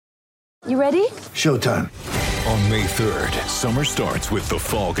You ready? Showtime. On May 3rd, summer starts with The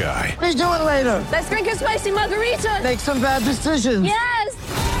Fall Guy. Let's do it later. Let's drink a spicy margarita. Make some bad decisions. Yes!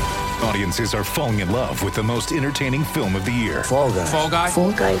 Audiences are falling in love with the most entertaining film of the year. Fall Guy. Fall Guy?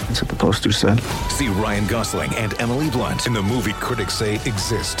 Fall guy. That's what the poster said. See Ryan Gosling and Emily Blunt in the movie critics say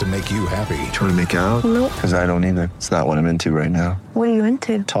exists to make you happy. Trying to make it out? Nope. Because I don't either. It's not what I'm into right now. What are you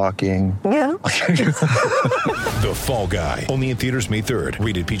into? Talking. Yeah. The Fall Guy. Only in theaters May 3rd.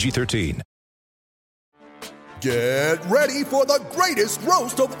 Rated PG-13. Get ready for the greatest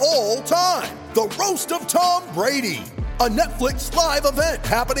roast of all time. The Roast of Tom Brady. A Netflix live event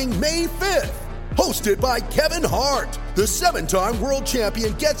happening May 5th. Hosted by Kevin Hart. The 7-time world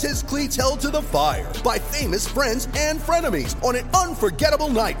champion gets his cleats held to the fire by famous friends and frenemies on an unforgettable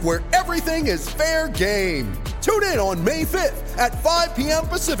night where everything is fair game. Tune in on May 5th at 5 p.m.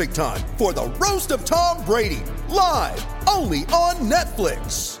 Pacific time for the Roast of Tom Brady. Live only on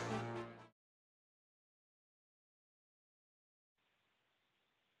Netflix.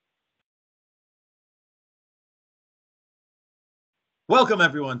 Welcome,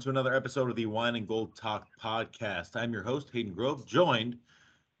 everyone, to another episode of the Wine and Gold Talk podcast. I'm your host, Hayden Grove, joined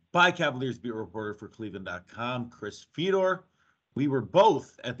by Cavaliers beat reporter for Cleveland.com, Chris Fedor. We were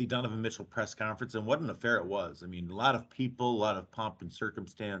both at the Donovan Mitchell press conference, and what an affair it was. I mean, a lot of people, a lot of pomp and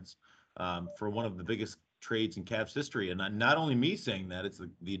circumstance for one of the biggest trades in Cavs history. And not only me saying that, it's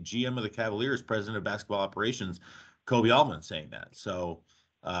the GM of the Cavaliers, president of basketball operations, Kobe Allman, saying that. So,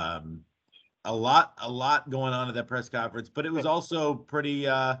 a lot going on at that press conference, but it was also pretty,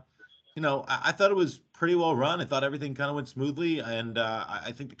 I thought it was pretty well run. I thought everything kind of went smoothly, and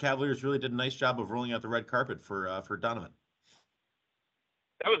I think the Cavaliers really did a nice job of rolling out the red carpet for Donovan.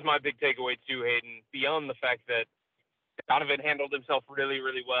 That was my big takeaway too, Hayden. Beyond the fact that Donovan handled himself really,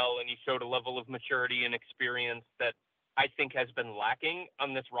 really well, and he showed a level of maturity and experience that I think has been lacking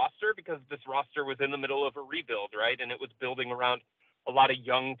on this roster, because this roster was in the middle of a rebuild, right? And it was building around a lot of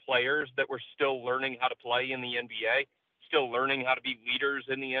young players that were still learning how to play in the NBA, still learning how to be leaders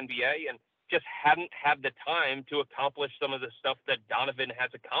in the NBA, and just hadn't had the time to accomplish some of the stuff that Donovan has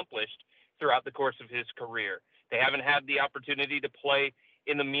accomplished throughout the course of his career. They haven't had the opportunity to play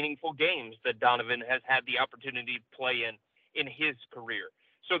in the meaningful games that Donovan has had the opportunity to play in his career.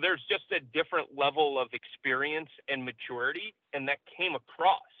 So there's just a different level of experience and maturity, and that came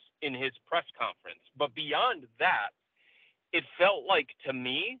across in his press conference. But beyond that, it felt like, to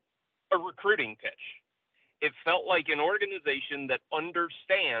me, a recruiting pitch. It felt like an organization that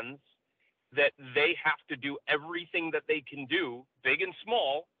understands that they have to do everything that they can do, big and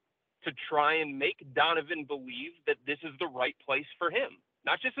small, to try and make Donovan believe that this is the right place for him,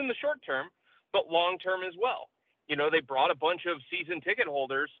 not just in the short term, but long term as well. You know, they brought a bunch of season ticket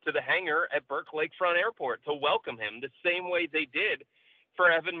holders to the hangar at Burke Lakefront Airport to welcome him the same way they did for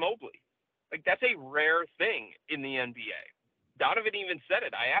Evan Mobley. Like, that's a rare thing in the NBA. Donovan even said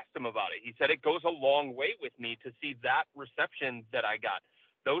it. I asked him about it. He said it goes a long way with me to see that reception that I got.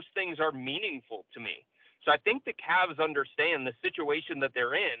 Those things are meaningful to me. So I think the Cavs understand the situation that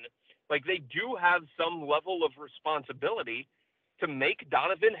they're in. Like, they do have some level of responsibility to make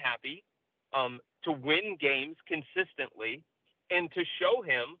Donovan happy, to win games consistently, and to show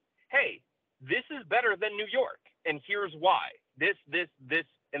him, hey, this is better than New York, and here's why. This,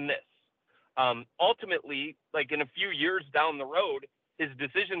 and this. Ultimately, like, in a few years down the road, his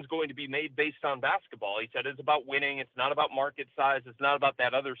decision's going to be made based on basketball. He said it's about winning. It's not about market size. It's not about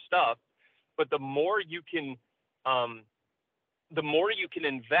that other stuff. But the more you can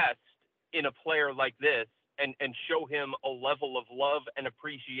invest in a player like this and show him a level of love and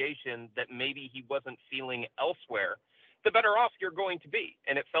appreciation that maybe he wasn't feeling elsewhere, the better off you're going to be.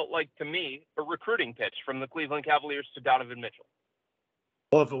 And it felt like, to me, a recruiting pitch from the Cleveland Cavaliers to Donovan Mitchell.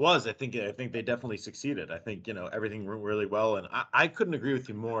 Well, if it was, I think they definitely succeeded. I think, everything went really well, and I couldn't agree with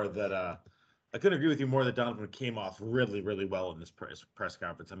you more that Donovan came off really, really well in this press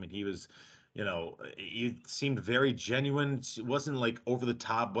conference. I mean, he was, he seemed very genuine. It wasn't like over the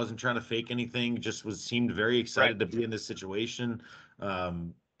top, wasn't trying to fake anything, just seemed very excited to be in this situation.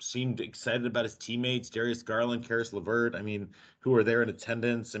 Seemed excited about his teammates, Darius Garland, Karis LeVert, who were there in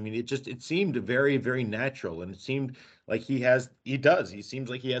attendance. It seemed very, very natural, and it seemed like he seems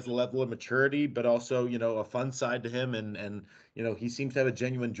like he has a level of maturity, but also, a fun side to him. And he seems to have a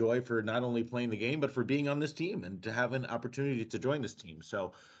genuine joy for not only playing the game, but for being on this team and to have an opportunity to join this team.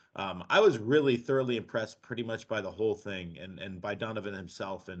 So I was really thoroughly impressed pretty much by the whole thing and by Donovan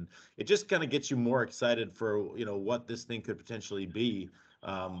himself. And it just kind of gets you more excited for, what this thing could potentially be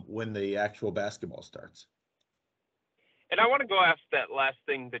when the actual basketball starts. And I want to go after that last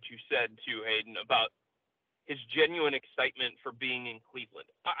thing that you said too, Hayden, about his genuine excitement for being in Cleveland.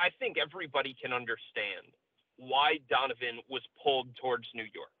 I think everybody can understand why Donovan was pulled towards New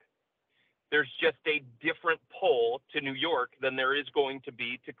York. There's just a different pull to New York than there is going to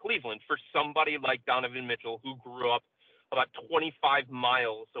be to Cleveland for somebody like Donovan Mitchell, who grew up about 25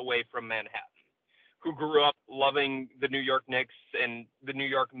 miles away from Manhattan, who grew up loving the New York Knicks and the New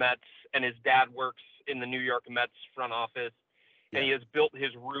York Mets, and his dad works in the New York Mets front office, and he has built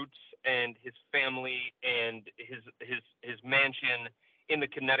his roots and his family and his mansion in the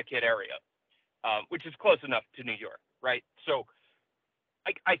Connecticut area, which is close enough to New York, right? So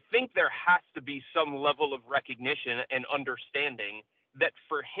I think there has to be some level of recognition and understanding that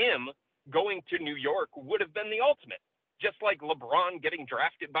for him, going to New York would have been the ultimate. Just like LeBron getting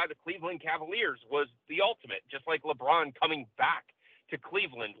drafted by the Cleveland Cavaliers was the ultimate. Just like LeBron coming back to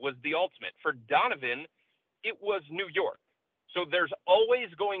Cleveland was the ultimate. For Donovan, it was New York. So there's always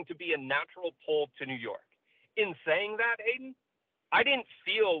going to be a natural pull to New York. In saying that, Aiden, I didn't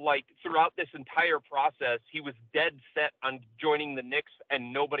feel like throughout this entire process he was dead set on joining the Knicks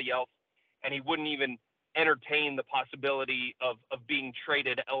and nobody else, and he wouldn't even entertain the possibility of being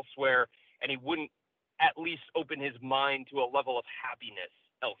traded elsewhere, and he wouldn't at least open his mind to a level of happiness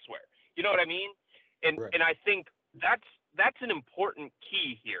elsewhere. You know what I mean? And Right. and I think that's an important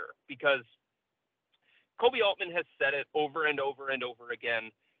key here, because Kobe Altman has said it over and over and over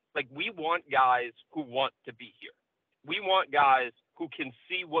again. Like, we want guys who want to be here. We want guys who can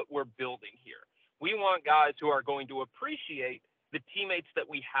see what we're building here. We want guys who are going to appreciate the teammates that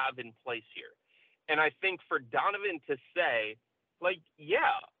we have in place here. And I think for Donovan to say, like,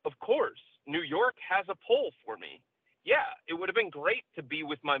 yeah, of course, New York has a pull for me. Yeah, it would have been great to be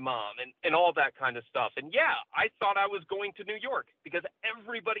with my mom and all that kind of stuff. And yeah, I thought I was going to New York because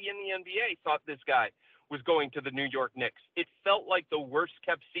everybody in the NBA thought this guy was going to the New York Knicks. It felt like the worst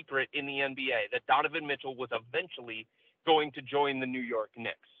kept secret in the NBA that Donovan Mitchell was eventually going to join the New York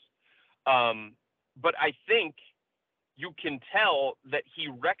Knicks. But I think you can tell that he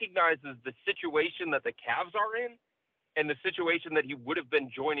recognizes the situation that the Cavs are in and the situation that he would have been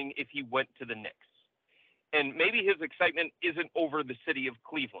joining if he went to the Knicks. And maybe his excitement isn't over the city of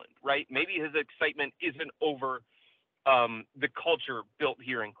Cleveland, right? Maybe his excitement isn't over the culture built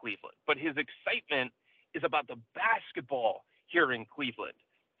here in Cleveland, but his excitement is about the basketball here in Cleveland.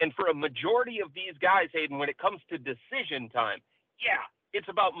 And for a majority of these guys, Hayden, when it comes to decision time, yeah, it's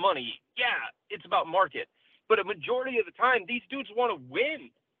about money. Yeah, it's about market. But a majority of the time, these dudes want to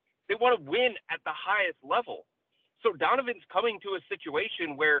win. They want to win at the highest level. So Donovan's coming to a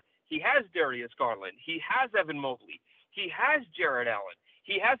situation where he has Darius Garland, he has Evan Mobley, he has Jarrett Allen,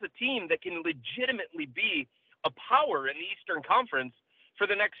 he has a team that can legitimately be a power in the Eastern Conference for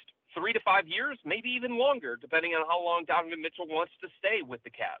the next 3 to 5 years, maybe even longer, depending on how long Donovan Mitchell wants to stay with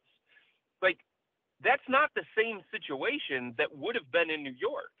the Cavs. Like, that's not the same situation that would have been in New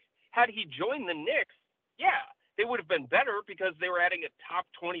York. Had he joined the Knicks, yeah, they would have been better because they were adding a top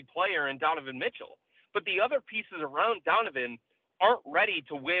 20 player in Donovan Mitchell. But the other pieces around Donovan aren't ready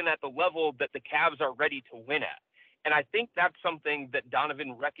to win at the level that the Cavs are ready to win at. And I think that's something that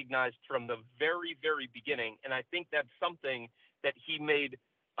Donovan recognized from the very, very beginning. And I think that's something that he made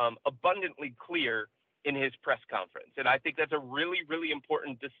abundantly clear in his press conference. And I think that's a really, really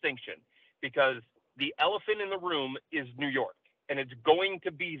important distinction, because the elephant in the room is New York, and it's going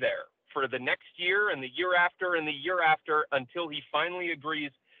to be there for the next year and the year after and the year after until he finally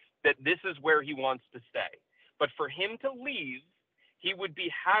agrees that this is where he wants to stay. But for him to leave, he would be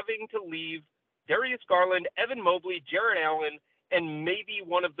having to leave Darius Garland, Evan Mobley, Jarrett Allen, and maybe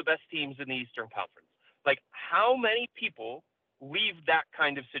one of the best teams in the Eastern Conference. Like, how many people leave that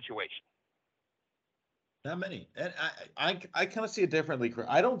kind of situation? Not many. And I kind of see it differently.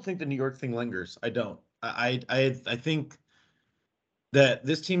 I don't think the New York thing lingers. I don't. I think that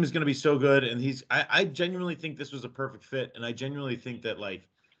this team is going to be so good, and I genuinely think this was a perfect fit, and I genuinely think that, like,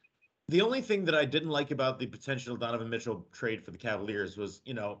 the only thing that I didn't like about the potential Donovan Mitchell trade for the Cavaliers was,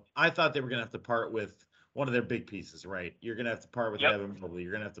 I thought they were going to have to part with one of their big pieces, right? You're going to have to part with Evan Mobley.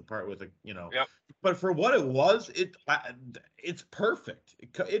 You're going to have to part with But for what it was, it's perfect.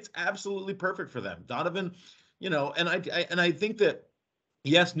 It's absolutely perfect for them. Donovan, and I think that,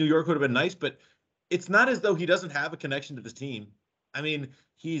 yes, New York would have been nice, but it's not as though he doesn't have a connection to this team. I mean,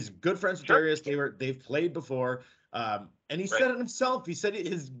 he's good friends with Darius. They've played before. And he said it himself. He said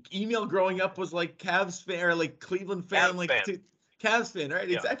his email growing up was like Cavs fan or like Cleveland fan, Cavs fan, right?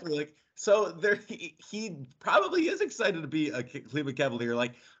 Yeah. Exactly. Like, so there, he probably is excited to be a Cleveland Cavalier.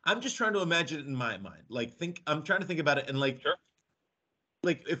 Like, I'm just trying to imagine it in my mind. Like, I'm trying to think about it, and like,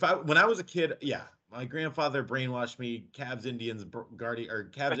 like when I was a kid, yeah, my grandfather brainwashed me, Cavs, Indians,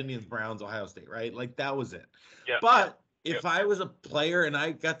 Cavs, Indians, Browns, Ohio State, right? Like that was it. Yeah. But if I was a player and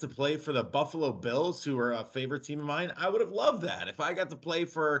I got to play for the Buffalo Bills, who are a favorite team of mine, I would have loved that. If I got to play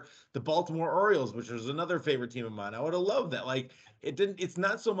for the Baltimore Orioles, which was another favorite team of mine, I would have loved that. Like it's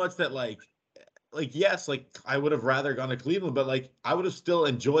not so much that like yes, like I would have rather gone to Cleveland, but like I would have still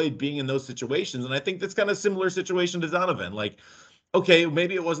enjoyed being in those situations. And I think that's kind of similar situation to Donovan. Like, okay,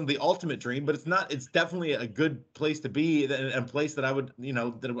 maybe it wasn't the ultimate dream, but it's definitely a good place to be and a place that I would,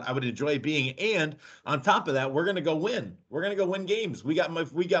 that I would enjoy being. And on top of that, we're going to go win. We're going to go win games. We got my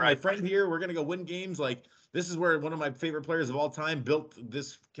friend here. We're going to go win games. Like this is where one of my favorite players of all time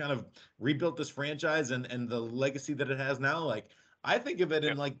rebuilt this franchise and the legacy that it has now. Like I think of it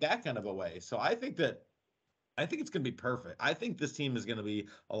in like that kind of a way. So I think it's going to be perfect. I think this team is going to be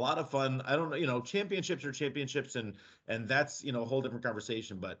a lot of fun. I don't know, championships are championships and that's, a whole different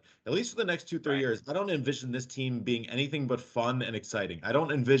conversation, but at least for the next 2-3 years, I don't envision this team being anything but fun and exciting. I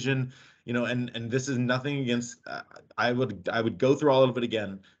don't envision, and this is nothing against, I would go through all of it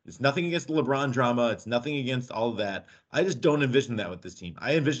again. It's nothing against the LeBron drama. It's nothing against all of that. I just don't envision that with this team.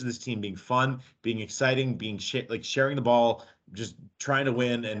 I envision this team being fun, being exciting, being sharing the ball, just trying to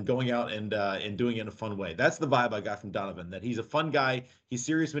win and going out and doing it in a fun way. That's the vibe I got from Donovan, that he's a fun guy. He's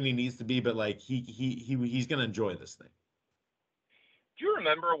serious when he needs to be, but like he's going to enjoy this thing. Do you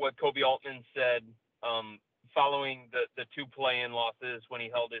remember what Kobe Altman said following the 2 play-in losses when he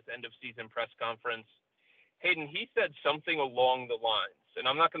held his end-of-season press conference? Hayden, he said something along the lines, and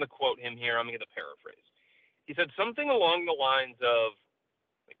I'm not going to quote him here, I'm going to paraphrase. He said something along the lines of,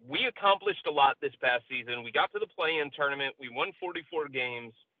 we accomplished a lot this past season. We got to the play-in tournament. We won 44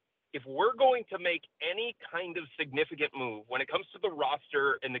 games. If we're going to make any kind of significant move when it comes to the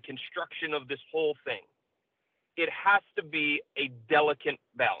roster and the construction of this whole thing, it has to be a delicate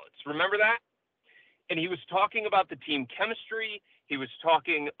balance. Remember that? And he was talking about the team chemistry. He was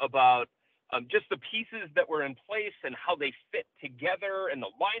talking about just the pieces that were in place and how they fit together and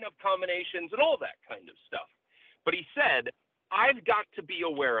the lineup combinations and all that kind of stuff. But he said, I've got to be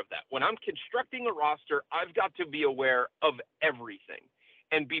aware of that. When I'm constructing a roster, I've got to be aware of everything.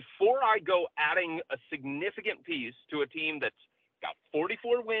 And before I go adding a significant piece to a team that's got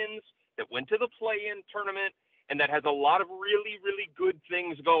 44 wins, that went to the play-in tournament, and that has a lot of really, really good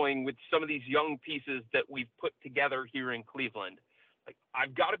things going with some of these young pieces that we've put together here in Cleveland, like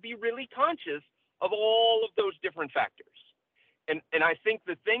I've got to be really conscious of all of those different factors. And I think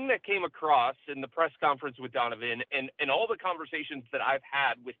the thing that came across in the press conference with Donovan and all the conversations that I've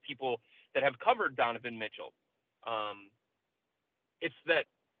had with people that have covered Donovan Mitchell, it's that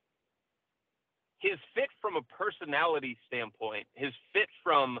his fit from a personality standpoint, his fit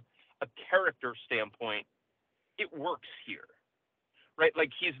from a character standpoint, it works here, right?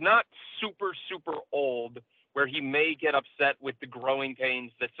 Like he's not super, super old where he may get upset with the growing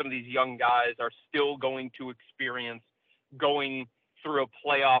pains that some of these young guys are still going to experience going through a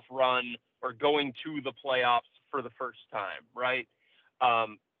playoff run or going to the playoffs for the first time, right?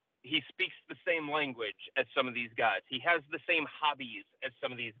 He speaks the same language as some of these guys. He has the same hobbies as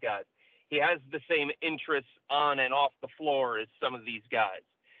some of these guys. He has the same interests on and off the floor as some of these guys.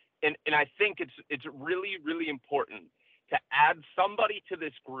 And I think it's really, really important to add somebody to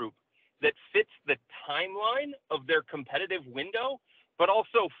this group that fits the timeline of their competitive window, but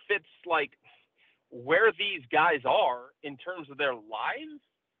also fits like where these guys are in terms of their lives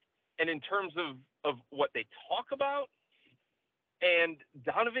and in terms of what they talk about. And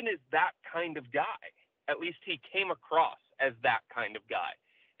Donovan is that kind of guy. At least he came across as that kind of guy.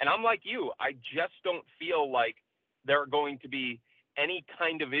 And I'm like you, I just don't feel like there are going to be any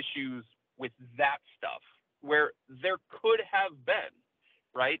kind of issues with that stuff where there could have been,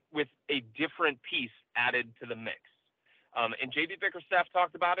 right, with a different piece added to the mix. And JB Bickerstaff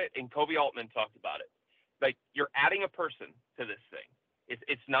talked about it, and Kobe Altman talked about it. Like, you're adding a person to this thing.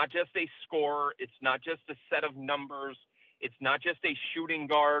 It's not just a scorer. It's not just a set of numbers. It's not just a shooting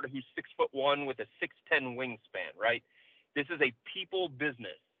guard who's 6'1" with a 6'10" wingspan, right? This is a people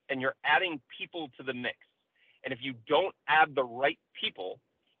business, and you're adding people to the mix. And if you don't add the right people,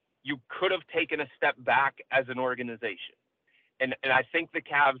 you could have taken a step back as an organization. And I think the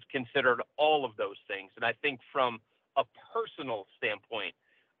Cavs considered all of those things. And I think from a personal standpoint,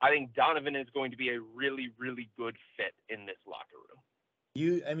 I think Donovan is going to be a really, really good fit in this locker room.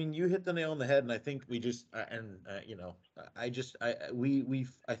 You hit the nail on the head, and I think we just, I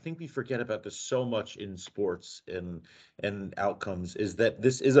think we forget about this so much in sports and outcomes, is that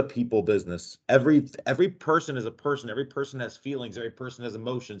this is a people business. Every person is a person. Every person has feelings. Every person has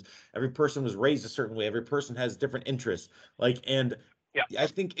emotions. Every person was raised a certain way. Every person has different interests. And Yeah. I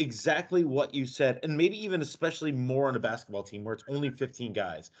think exactly what you said, and maybe even especially more on a basketball team where it's only 15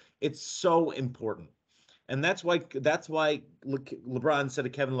 guys. It's so important. And that's why LeBron said to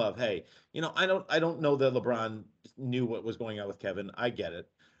Kevin Love, "Hey, I don't know that LeBron knew what was going on with Kevin. I get it,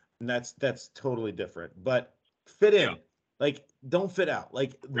 and that's totally different. But fit in, Yeah. like don't fit out.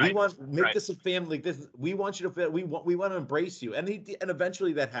 Like we Right. want make Right. this a family. This we want you to fit. We want to embrace you." And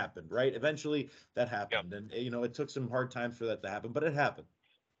eventually that happened, right? Eventually that Yeah. happened, and it took some hard times for that to happen, but it happened.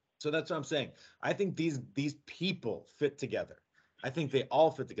 So that's what I'm saying. I think these people fit together. I think they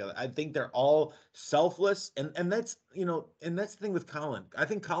all fit together. I think they're all selfless, and that's the thing with Colin. I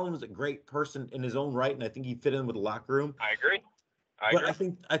think Colin was a great person in his own right, and I think he fit in with the locker room. I agree. But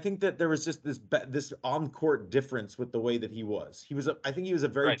I think that there was just this on court difference with the way that he was. I think he was a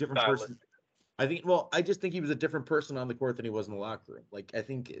very Right, different stylist. person. I just think he was a different person on the court than he was in the locker room. Like I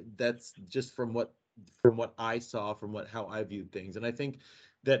think that's just from what I saw, how I viewed things. And I think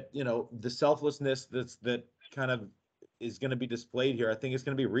that, the selflessness that kind of is going to be displayed here. I think it's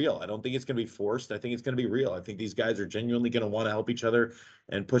going to be real. I don't think it's going to be forced. I think it's going to be real. I think these guys are genuinely going to want to help each other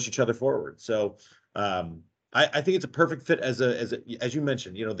and push each other forward. So, I think it's a perfect fit as you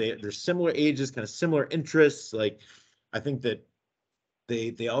mentioned, they're similar ages, kind of similar interests. Like, I think that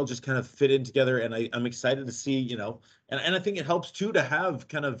they all just kind of fit in together, and I'm excited to see, and I think it helps too to have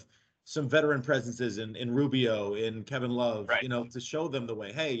kind of some veteran presences in Rubio, in Kevin Love, Right. to show them the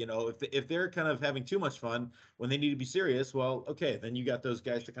way. Hey, if they're kind of having too much fun when they need to be serious, well, okay, then you got those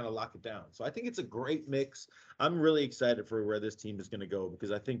guys to kind of lock it down. So I think it's a great mix. I'm really excited for where this team is going to go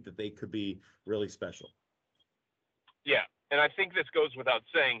because I think that they could be really special. Yeah, and I think this goes without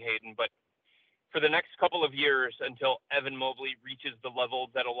saying, Hayden, but for the next couple of years until Evan Mobley reaches the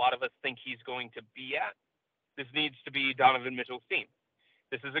level that a lot of us think he's going to be at, this needs to be Donovan Mitchell's team.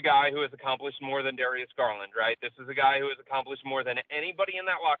 This is a guy who has accomplished more than Darius Garland, right? This is a guy who has accomplished more than anybody in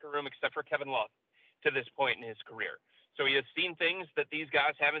that locker room except for Kevin Love to this point in his career. So he has seen things that these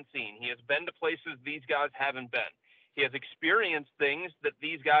guys haven't seen. He has been to places these guys haven't been. He has experienced things that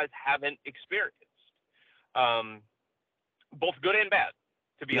these guys haven't experienced, both good and bad,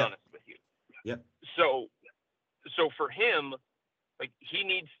 to be honest with you. Yep. So for him, like, he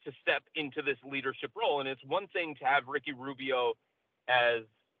needs to step into this leadership role. And it's one thing to have Ricky Rubio as,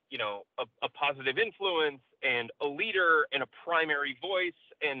 a positive influence and a leader and a primary voice.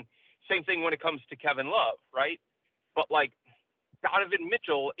 And same thing when it comes to Kevin Love, right? But like, Donovan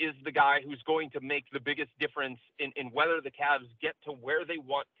Mitchell is the guy who's going to make the biggest difference in whether the Cavs get to where they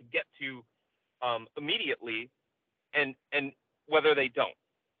want to get to immediately and whether they don't.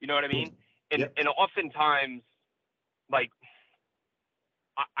 You know what I mean? And oftentimes, like,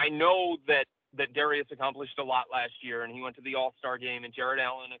 I know that Darius accomplished a lot last year and he went to the All-Star game, and Jared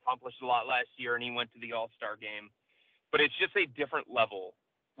Allen accomplished a lot last year and he went to the All-Star game. But it's just a different level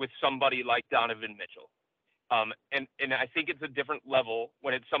with somebody like Donovan Mitchell. And I think it's a different level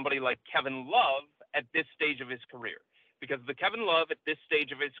when it's somebody like Kevin Love at this stage of his career, because the Kevin Love at this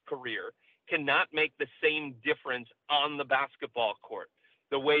stage of his career cannot make the same difference on the basketball court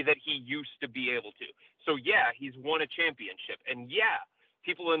the way that he used to be able to. So yeah, he's won a championship, and yeah,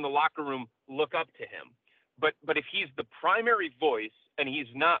 people in the locker room look up to him. But if he's the primary voice and he's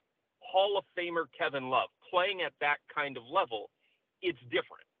not Hall of Famer Kevin Love playing at that kind of level, it's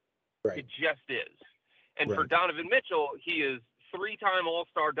different. Right. It just is. And Right. for Donovan Mitchell, he is three-time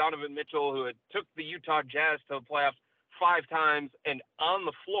All-Star Donovan Mitchell, who had took the Utah Jazz to the playoffs 5 times, and on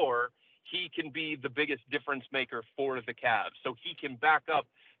the floor, he can be the biggest difference maker for the Cavs. So he can back up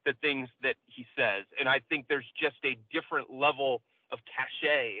the things that he says. And I think there's just a different level of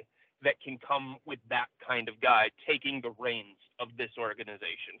cachet that can come with that kind of guy taking the reins of this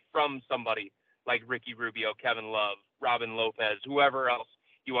organization from somebody like Ricky Rubio, Kevin Love, Robin Lopez, whoever else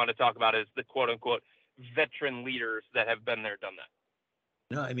you want to talk about as the quote-unquote veteran leaders that have been there, done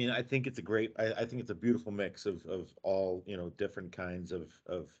that. No, I mean, I think it's I think it's a beautiful mix of all, different kinds of,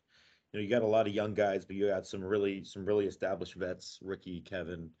 you got a lot of young guys, but you got some really established vets, Ricky,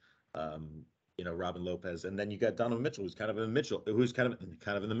 Kevin, Robin Lopez, and then you got Donovan Mitchell, who's kind of in the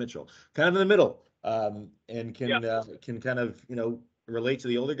middle, and can kind of, relate to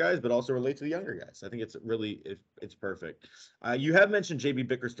the older guys, but also relate to the younger guys. I think it's perfect. You have mentioned JB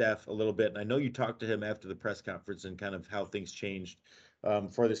Bickerstaff a little bit, and I know you talked to him after the press conference and kind of how things changed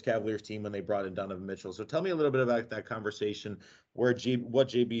for this Cavaliers team when they brought in Donovan Mitchell. So tell me a little bit about that conversation, what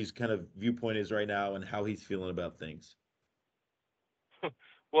JB's kind of viewpoint is right now and how he's feeling about things.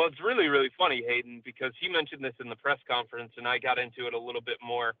 Well, it's really, really funny, Hayden, because he mentioned this in the press conference, and I got into it a little bit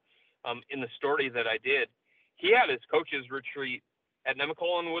more in the story that I did. He had his coaches retreat at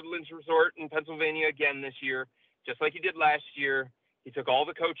Nemacolin Woodlands Resort in Pennsylvania again this year, just like he did last year. He took all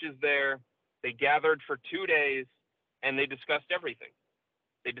the coaches there. They gathered for 2 days, and they discussed everything.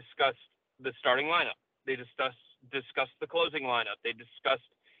 They discussed the starting lineup. They discussed the closing lineup. They discussed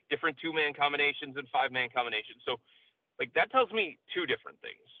different 2-man combinations and 5-man combinations. So, like, that tells me 2 different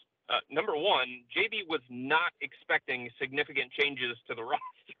things. Number one, JB was not expecting significant changes to the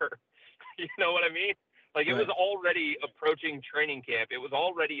roster. You know what I mean? Like, it was already approaching training camp. It was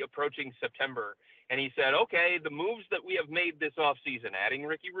already approaching September. And he said, okay, the moves that we have made this offseason, adding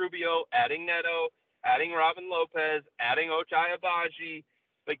Ricky Rubio, adding Neto, adding Robin Lopez, adding Ochai Agbaji,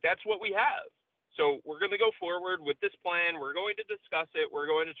 like, that's what we have. So we're going to go forward with this plan. We're going to discuss it. We're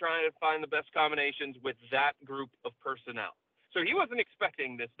going to try and find the best combinations with that group of personnel. So he wasn't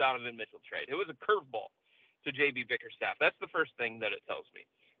expecting this Donovan Mitchell trade. It was a curveball to JB Bickerstaff. That's the first thing that it tells me.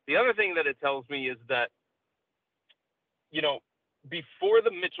 The other thing that it tells me is that, you know, before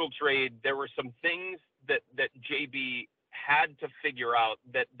the Mitchell trade, there were some things that JB had to figure out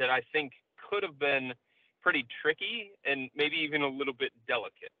that I think could have been pretty tricky and maybe even a little bit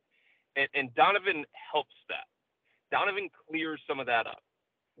delicate. And Donovan helps that. Donovan clears some of that up.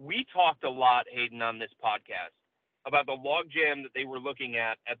 We talked a lot, Hayden, on this podcast about the logjam that they were looking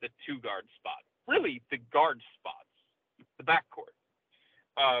at the 2-guard spot. Really, the guard spots, the backcourt.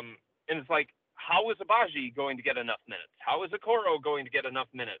 And it's like, how is Agbaji going to get enough minutes? How is Okoro going to get enough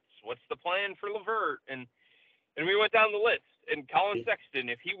minutes? What's the plan for LeVert? And we went down the list. And Colin Sexton,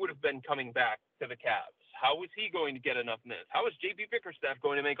 if he would have been coming back to the Cavs, how was he going to get enough minutes? How is JB Bickerstaff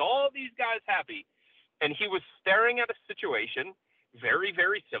going to make all these guys happy? And he was staring at a situation very,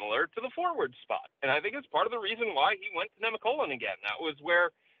 very similar to the forward spot. And I think it's part of the reason why he went to Nemacolin again. That was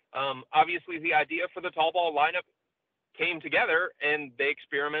where, obviously, the idea for the tall ball lineup came together, and they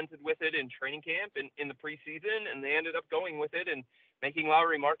experimented with it in training camp and in the preseason, and they ended up going with it and making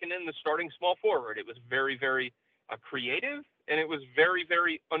Lauri Markkanen the starting small forward. It was very, very creative, and it was very,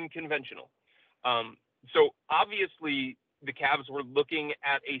 very unconventional. So obviously the Cavs were looking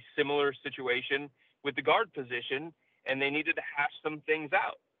at a similar situation with the guard position, and they needed to hash some things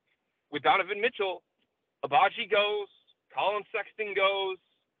out. With Donovan Mitchell, Agbaji goes, Colin Sexton goes,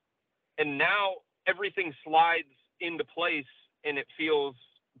 and now everything slides into place, and it feels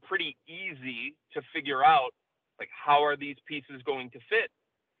pretty easy to figure out, like, how are these pieces going to fit?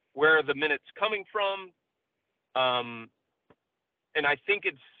 Where are the minutes coming from? And I think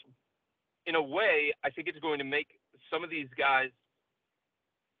it's, in a way, I think it's going to make some of these guys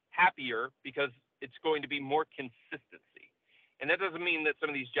happier because it's going to be more consistency. And that doesn't mean that some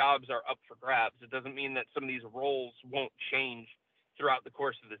of these jobs are up for grabs. It doesn't mean that some of these roles won't change throughout the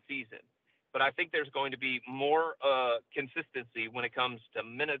course of the season. But I think there's going to be more consistency when it comes to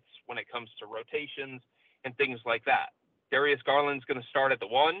minutes, when it comes to rotations, and things like that. Darius Garland's going to start at the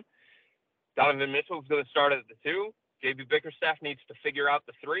 1. Donovan Mitchell's going to start at the 2. JB Bickerstaff needs to figure out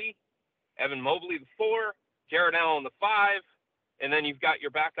the 3. Evan Mobley, the 4. Jared Allen, the 5. And then you've got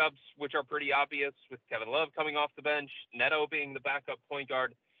your backups, which are pretty obvious, with Kevin Love coming off the bench, Neto being the backup point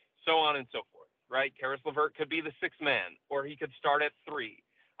guard, so on and so forth, right? Karis LeVert could be the 6th man, or he could start at 3.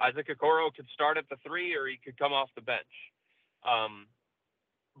 Isaac Okoro could start at the 3, or he could come off the bench.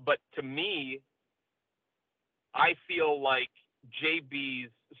 But to me, I feel like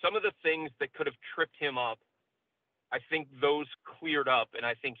JB's, some of the things that could have tripped him up, I think those cleared up, and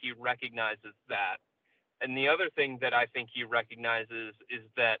I think he recognizes that. And the other thing that I think he recognizes is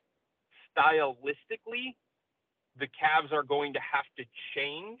that stylistically, the Cavs are going to have to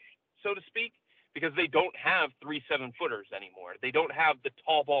change, so to speak, because they don't have 3 7-footers anymore. They don't have the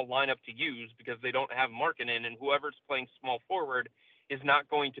tall ball lineup to use because they don't have Markkanen, and whoever's playing small forward is not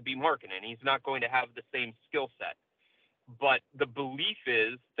going to be Markkanen. He's not going to have the same skill set. But the belief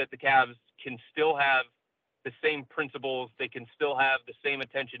is that the Cavs can still have the same principles. They can still have the same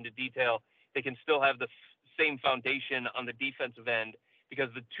attention to detail. They can still have the same foundation on the defensive end, because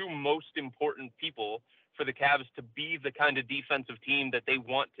the 2 most important people for the Cavs to be the kind of defensive team that they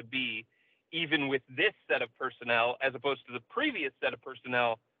want to be, even with this set of personnel, as opposed to the previous set of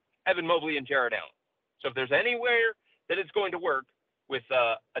personnel, Evan Mobley and Jared Allen. So if there's anywhere that it's going to work with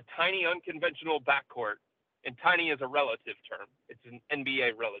a tiny unconventional backcourt, and tiny is a relative term, it's an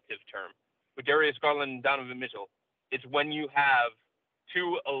NBA relative term, with Darius Garland and Donovan Mitchell, it's when you have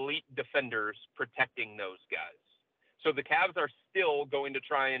 2 elite defenders protecting those guys. So the Cavs are still going to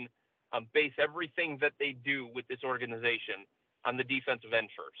try and base everything that they do with this organization on the defensive end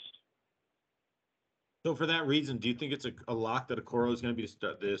first. So for that reason, do you think it's a lock that Okoro is going to be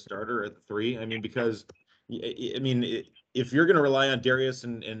the starter at the 3? I mean, because if you're going to rely on Darius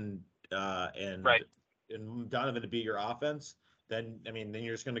and right, and Donovan to be your offense, then then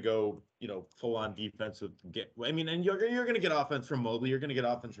you're just going to go, full on defensive. And you're going to get offense from Mobley. You're going to get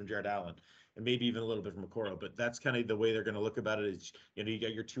offense from Jared Allen, and maybe even a little bit from Okoro. But that's kind of the way they're going to look about it. Is you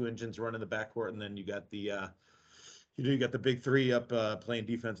got your two engines running the backcourt, and then you got the you got the big three up playing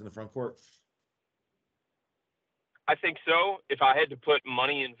defense in the front court. I think so. If I had to put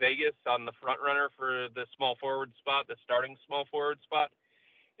money in Vegas on the front runner for the small forward spot, the starting small forward spot,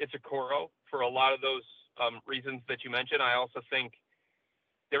 it's Okoro for a lot of those reasons that you mentioned. I also think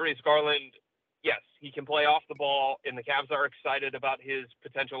Darius Garland, yes, he can play off the ball, and the Cavs are excited about his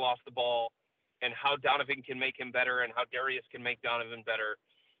potential off the ball and how Donovan can make him better and how Darius can make Donovan better.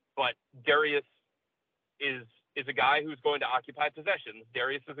 But Darius is a guy who's going to occupy possessions.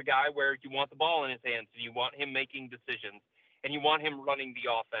 Darius is a guy where you want the ball in his hands, and you want him making decisions, and you want him running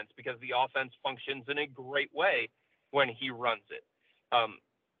the offense because the offense functions in a great way when he runs it.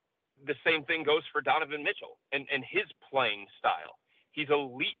 The same thing goes for Donovan Mitchell and his playing style. He's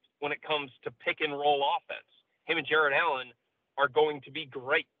elite when it comes to pick and roll offense. Him and Jared Allen are going to be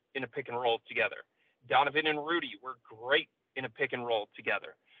great in a pick and roll together. Donovan and Rudy were great in a pick and roll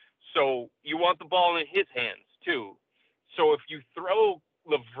together. So you want the ball in his hands too. So if you throw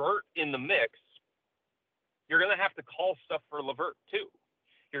LeVert in the mix, you're going to have to call stuff for LeVert too.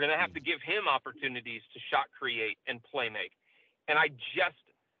 You're going to have to give him opportunities to shot create and play make. And I just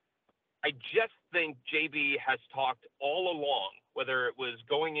think JB has talked all along, whether it was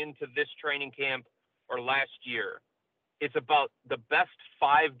going into this training camp or last year, it's about the best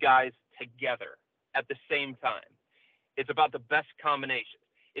five guys together at the same time. It's about the best combination.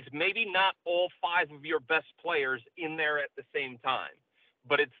 It's maybe not all five of your best players in there at the same time,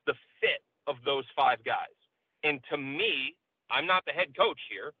 but it's the fit of those five guys. And to me, I'm not the head coach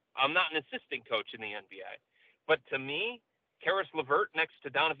here. I'm not an assistant coach in the NBA. But to me, Caris LeVert next to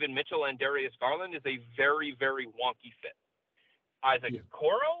Donovan Mitchell and Darius Garland is a very, very wonky fit. Isaac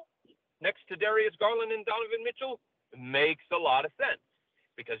Okoro next to Darius Garland and Donovan Mitchell makes a lot of sense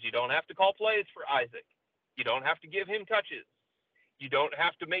because you don't have to call plays for Isaac. You don't have to give him touches. You don't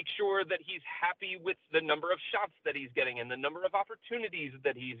have to make sure that he's happy with the number of shots that he's getting and the number of opportunities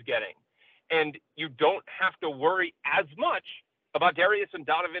that he's getting. And you don't have to worry as much about Darius and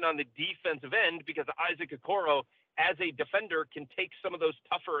Donovan on the defensive end because Isaac Okoro, as a defender, can take some of those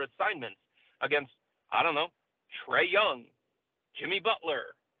tougher assignments against, Trae Young, Jimmy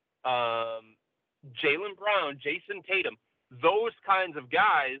Butler, Jaylen Brown, Jason Tatum, those kinds of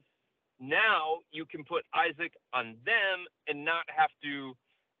guys. Now you can put Isaac on them and not have to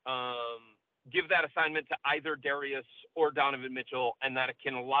give that assignment to either Darius or Donovan Mitchell, and that it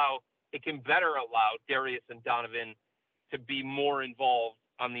can better allow Darius and Donovan to be more involved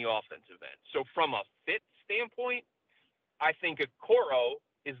on the offensive end. So from a fit standpoint, I think Okoro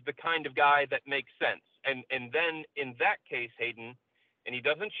is the kind of guy that makes sense. And then in that case, Hayden, and he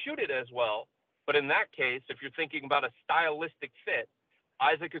doesn't shoot it as well, but in that case, if you're thinking about a stylistic fit,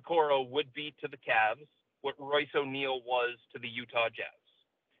 Isaac Okoro would be to the Cavs what Royce O'Neal was to the Utah Jazz.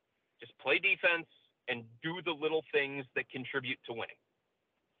 Just play defense and do the little things that contribute to winning.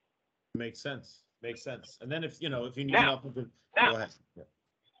 Makes sense. And then if you need now, go ahead. Yeah.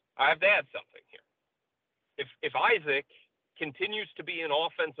 I have to add something here. If Isaac continues to be an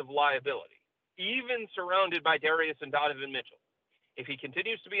offensive liability, even surrounded by Darius and Donovan Mitchell, if he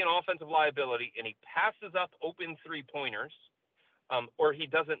continues to be an offensive liability and he passes up open three-pointers, or he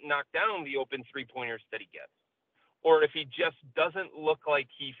doesn't knock down the open three-pointers that he gets, or if he just doesn't look like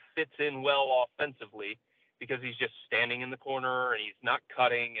he fits in well offensively because he's just standing in the corner and he's not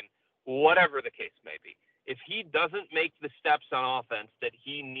cutting and whatever the case may be, if he doesn't make the steps on offense that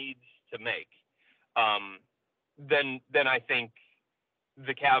he needs to make, then I think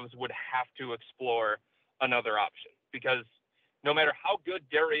the Cavs would have to explore another option because no matter how good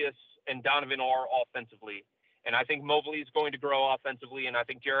Darius and Donovan are offensively, and I think Mobley is going to grow offensively, and I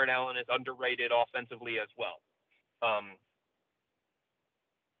think Jared Allen is underrated offensively as well.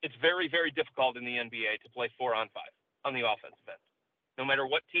 It's very, very difficult in the NBA to play 4-on-5 on the offensive end, no matter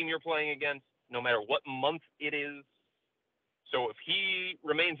what team you're playing against, no matter what month it is. So if he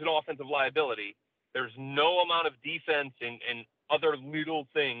remains an offensive liability, there's no amount of defense and other little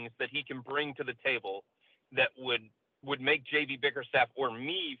things that he can bring to the table that would make JB Bickerstaff, or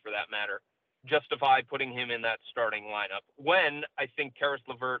me for that matter, justify putting him in that starting lineup when I think Caris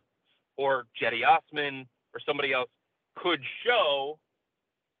LeVert or Cedi Osman or somebody else could show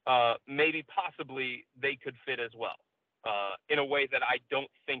maybe possibly they could fit as well in a way that I don't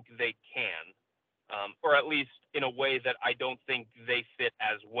think they can, or at least in a way that I don't think they fit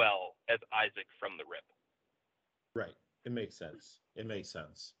as well as Isaac from the rip. Right. It makes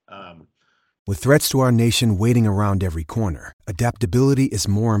sense. With threats to our nation waiting around every corner, adaptability is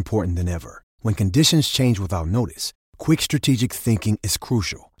more important than ever. When conditions change without notice, quick strategic thinking is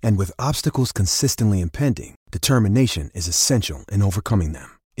crucial. And with obstacles consistently impending, determination is essential in overcoming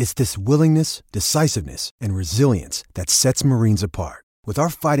them. It's this willingness, decisiveness, and resilience that sets Marines apart. With our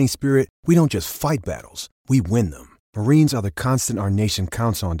fighting spirit, we don't just fight battles, we win them. Marines are the constant our nation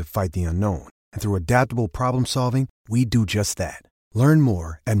counts on to fight the unknown. And through adaptable problem solving, we do just that. Learn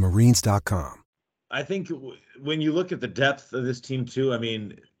more at marines.com. I think when you look at the depth of this team too, I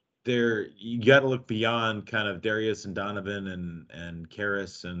mean, you got to look beyond kind of Darius and Donovan and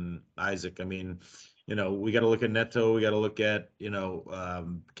Karras and Isaac. I mean, we got to look at Neto. We got to look at,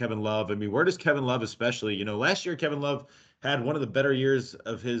 Kevin Love. I mean, where does Kevin Love especially, last year Kevin Love had one of the better years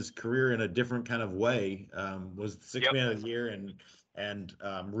of his career in a different kind of way, was the sixth man of the year and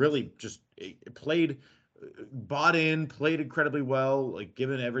really just bought in, played incredibly well, like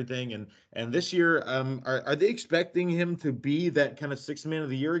given everything. And this year, are they expecting him to be that kind of sixth man of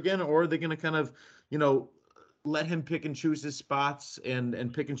the year again? Or are they going to kind of, let him pick and choose his spots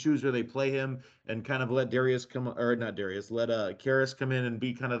and pick and choose where they play him and kind of let Karras come in and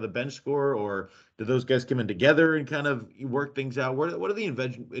be kind of the bench scorer? Or do those guys come in together and kind of work things out? What do they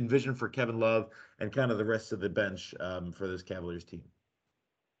envision for Kevin Love and kind of the rest of the bench for this Cavaliers team?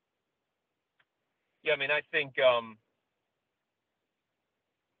 Yeah, I mean, I think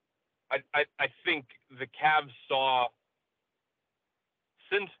I think the Cavs saw,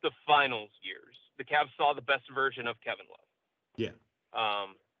 since the finals years, the Cavs saw the best version of Kevin Love. Yeah.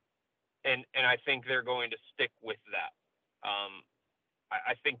 And I think they're going to stick with that.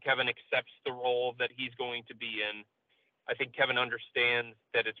 I think Kevin accepts the role that he's going to be in. I think Kevin understands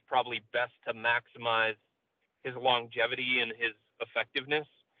that it's probably best to maximize his longevity and his effectiveness.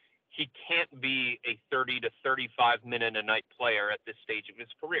 He can't be a 30 to 35 minute a night player at this stage of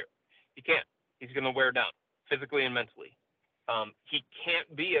his career. He can't. He's going to wear down physically and mentally. He can't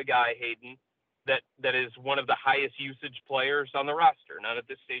be a guy, Hayden, that is one of the highest usage players on the roster, not at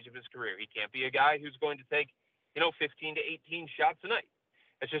this stage of his career. He can't be a guy who's going to take, 15 to 18 shots a night.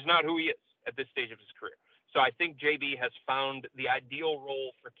 That's just not who he is at this stage of his career. So I think JB has found the ideal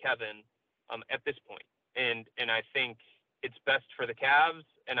role for Kevin at this point. And I think it's best for the Cavs,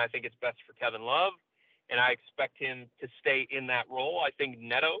 and I think it's best for Kevin Love, and I expect him to stay in that role. I think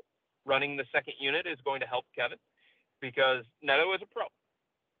Neto running the second unit is going to help Kevin because Neto is a pro.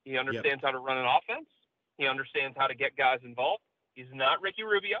 He understands how to run an offense. He understands how to get guys involved. He's not Ricky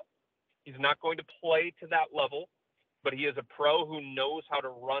Rubio. He's not going to play to that level, but he is a pro who knows how to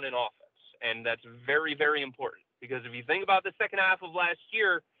run an offense, and that's very, very important because if you think about the second half of last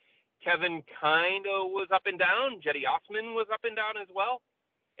year, Kevin kind of was up and down. Jetty Osman was up and down as well.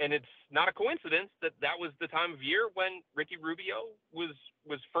 And it's not a coincidence that that was the time of year when Ricky Rubio was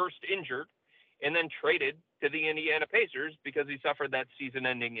first injured and then traded to the Indiana Pacers because he suffered that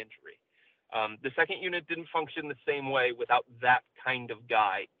season-ending injury. The second unit didn't function the same way without that kind of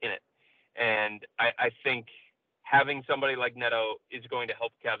guy in it. And I think having somebody like Neto is going to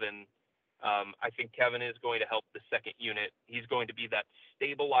help Kevin. I think Kevin is going to help the second unit. He's going to be that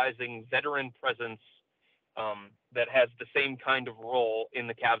stabilizing veteran presence that has the same kind of role in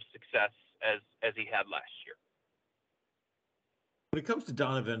the Cavs' success as he had last year. When it comes to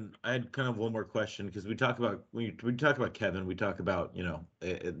Donovan, I had kind of one more question because we talk about Kevin, we talk about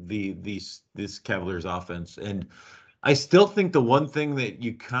this Cavaliers offense, and I still think the one thing that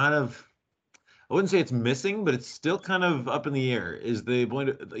you kind of, I wouldn't say it's missing, but it's still kind of up in the air is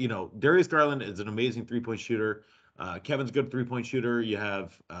Darius Garland is an amazing 3-point shooter. Kevin's a good 3-point shooter. You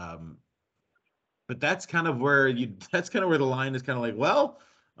have, but that's kind of where the line is kind of like, well,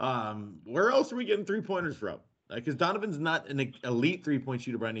 where else are we getting 3-pointers from? Because Donovan's not an elite 3-point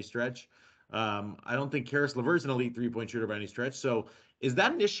shooter by any stretch. I don't think Caris LeVert's an elite 3-point shooter by any stretch. So is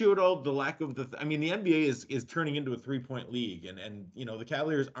that an issue at all? The lack of the NBA is turning into a 3-point league, and the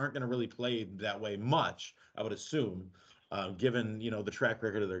Cavaliers aren't going to really play that way much, I would assume, given the track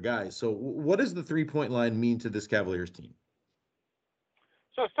record of their guys. So what does the 3-point line mean to this Cavaliers team?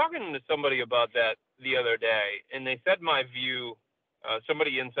 So I was talking to somebody about that the other day, and they said my view,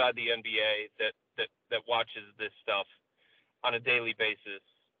 somebody inside the NBA that watches this stuff on a daily basis.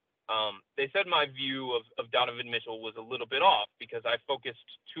 They said my view of Donovan Mitchell was a little bit off because I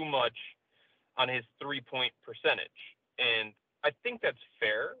focused too much on his 3-point percentage. And I think that's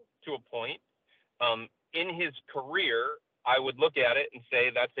fair to a point. In his career, I would look at it and say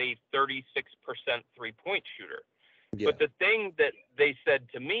that's a 36% 3-point shooter. Yeah. But the thing that they said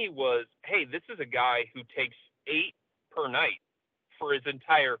to me was, hey, this is a guy who takes 8 per night for his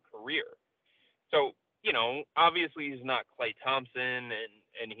entire career. So, obviously he's not Klay Thompson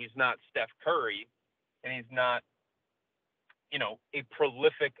and he's not Steph Curry, and he's not, a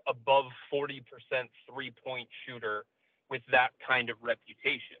prolific above 40% 3-point shooter with that kind of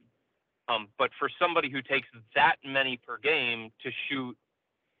reputation. But for somebody who takes that many per game to shoot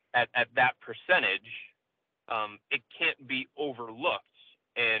at that percentage, it can't be overlooked,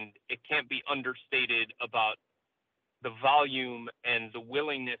 and it can't be understated about the volume and the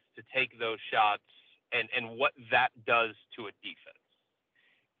willingness to take those shots and what that does to a defense.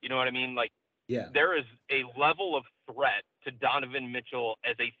 You know what I mean? Like, Yeah. There is a level of threat to Donovan Mitchell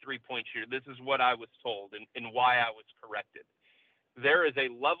as a 3-point shooter. This is what I was told and why I was corrected. There is a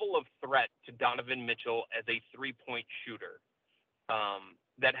level of threat to Donovan Mitchell as a 3-point shooter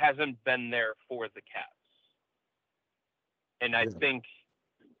that hasn't been there for the Cavs. And I think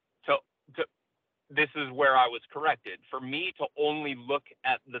this is where I was corrected. For me to only look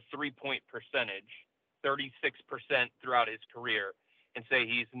at the 3-point percentage, 36% throughout his career, and say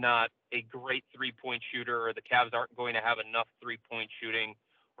he's not a great 3-point shooter, or the Cavs aren't going to have enough 3-point shooting,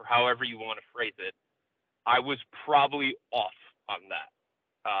 or however you want to phrase it, I was probably off on that.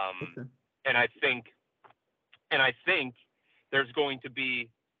 And I think there's going to be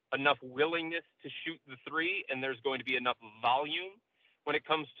enough willingness to shoot the three, and there's going to be enough volume when it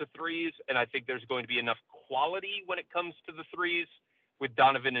comes to threes, and I think there's going to be enough quality when it comes to the threes with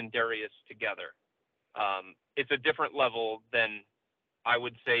Donovan and Darius together. It's a different level than, I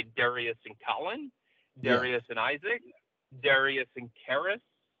would say, Darius and Colin, Darius and Isaac, Darius and Karis.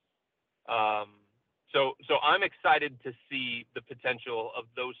 So I'm excited to see the potential of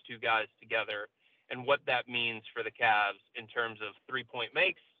those two guys together and what that means for the Cavs in terms of 3-point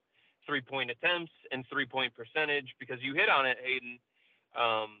makes, 3-point attempts, and 3-point percentage, because you hit on it, Hayden.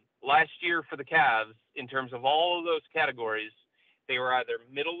 Last year for the Cavs, in terms of all of those categories, they were either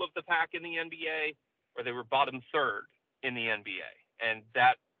middle of the pack in the NBA or they were bottom third in the NBA. And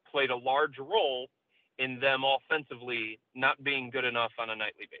that played a large role in them offensively not being good enough on a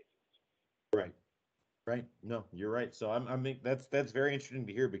nightly basis. Right. No, you're right. So I mean, that's very interesting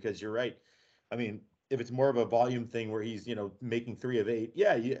to hear, because you're right. I mean, if it's more of a volume thing where he's, making 3 of 8,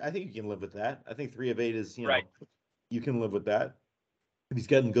 I think you can live with that. I think 3 of 8 is, right. You can live with that. If he's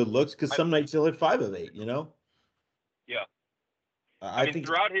getting good looks, because some nights he'll hit 5 of 8, Yeah. I think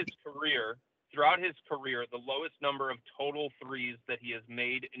throughout his career, the lowest number of total threes that he has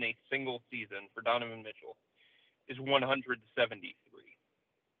made in a single season for Donovan Mitchell is 173.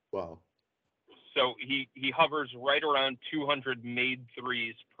 Wow. So he hovers right around 200 made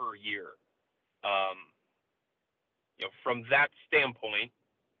threes per year. From that standpoint,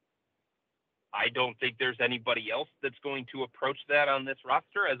 I don't think there's anybody else that's going to approach that on this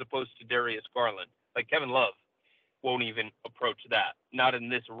roster, as opposed to Darius Garland. Like, Kevin Love won't even approach that, not in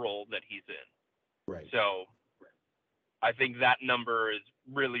this role that he's in. Right. So I think that number is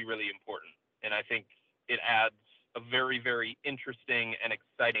really, really important. And I think it adds a very, very interesting and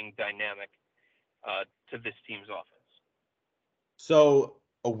exciting dynamic to this team's offense. So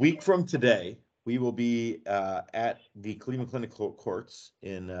a week from today, we will be at the Cleveland Clinic courts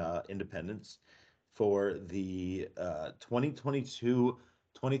in Independence for the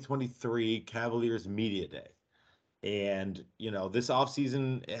 2022-2023 Cavaliers Media Day. And, this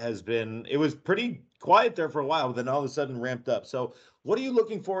offseason it was pretty quiet there for a while, but then all of a sudden ramped up. So what are you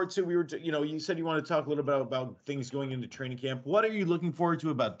looking forward to? You said you want to talk a little bit about things going into training camp. What are you looking forward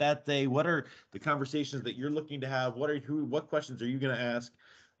to about that day? What are the conversations that you're looking to have? What questions are you going to ask?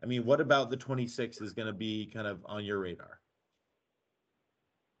 I mean, what about the 26th is going to be kind of on your radar?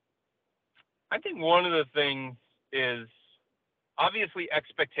 I think one of the things is obviously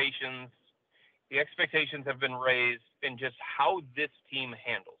expectations. The expectations have been raised in just how this team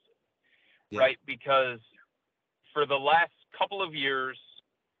handles it, right? Because for the last couple of years,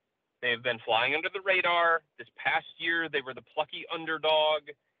 they've been flying under the radar. This past year, they were the plucky underdog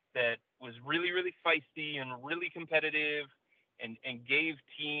that was really, really feisty and really competitive and gave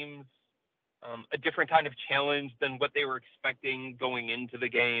teams a different kind of challenge than what they were expecting going into the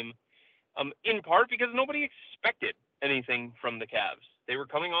game, in part because nobody expected anything from the Cavs. They were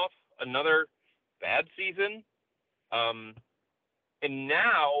coming off another bad season. And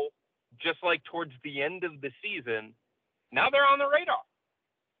now, just like towards the end of the season, now they're on the radar.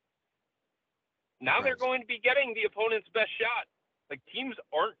 Now they're going to be getting the opponent's best shot. Like, teams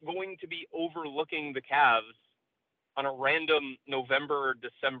aren't going to be overlooking the Cavs on a random November or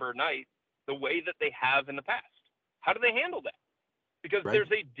December night the way that they have in the past. How do they handle that? Because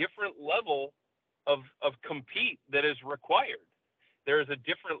there's a different level of compete that is required. There is a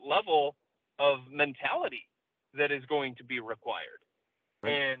different level of mentality that is going to be required.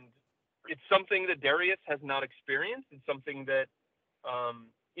 And it's something that Darius has not experienced. It's something that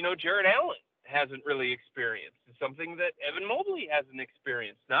Jared Allen hasn't really experienced. It's something that Evan Mobley hasn't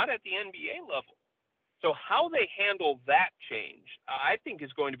experienced, not at the NBA level. So how they handle that change, I think,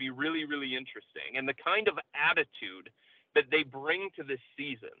 is going to be really, really interesting. And the kind of attitude that they bring to this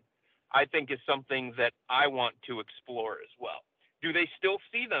season, I think, is something that I want to explore as well. Do they still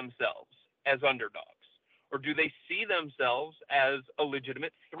see themselves as underdogs? Or do they see themselves as a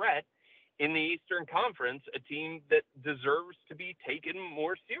legitimate threat in the Eastern Conference, a team that deserves to be taken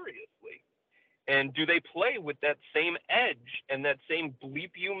more seriously? And do they play with that same edge and that same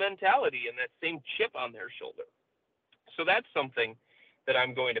bleep you mentality and that same chip on their shoulder? So that's something that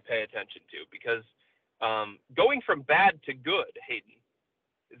I'm going to pay attention to, because going from bad to good, Hayden,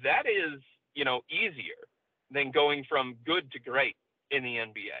 that is, easier than going from good to great in the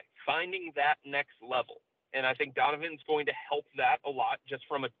NBA, finding that next level. And I think Donovan's going to help that a lot just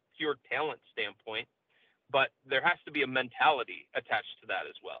from a pure talent standpoint, but there has to be a mentality attached to that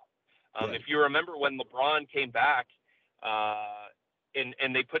as well. Right. If you remember when LeBron came back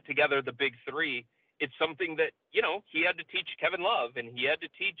and they put together the big three, it's something that, he had to teach Kevin Love, and he had to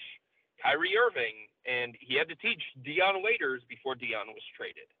teach Kyrie Irving, and he had to teach Dion Waiters before Dion was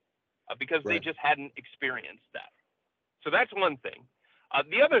traded because they just hadn't experienced that. So that's one thing.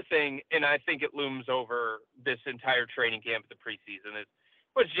 The other thing, and I think it looms over this entire training camp of the preseason, is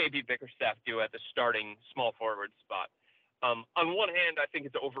what does J.B. Bickerstaff do at the starting small forward spot? On one hand, I think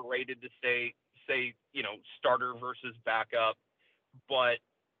it's overrated to say starter versus backup, but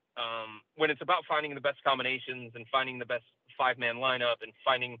when it's about finding the best combinations and finding the best five-man lineup and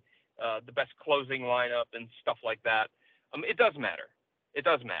finding the best closing lineup and stuff like that, it does matter. It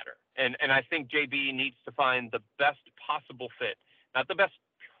does matter. And I think JB needs to find the best possible fit, not the best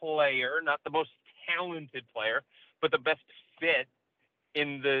player, not the most talented player, but the best fit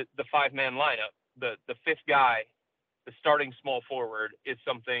in the five-man lineup. The fifth guy, the starting small forward, is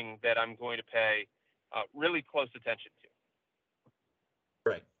something that I'm going to pay really close attention to.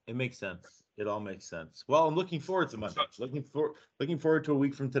 Right. It makes sense. It all makes sense. Well, I'm looking forward to Monday. Looking forward to a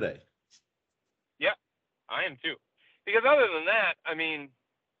week from today. Yeah, I am too. Because other than that,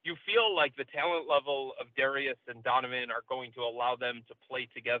 you feel like the talent level of Darius and Donovan are going to allow them to play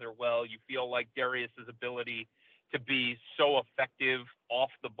together well. You feel like Darius's ability to be so effective off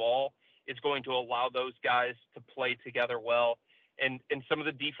the ball is going to allow those guys to play together well. And some of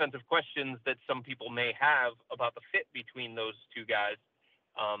the defensive questions that some people may have about the fit between those two guys,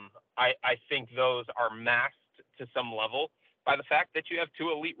 I think those are masked to some level by the fact that you have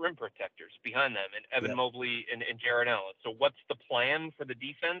two elite rim protectors behind them, and Evan Mobley and Jared Allen. So what's the plan for the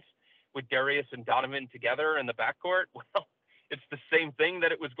defense with Darius and Donovan together in the backcourt? Well, it's the same thing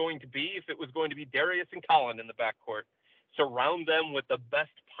that it was going to be if it was going to be Darius and Colin in the backcourt. Surround them with the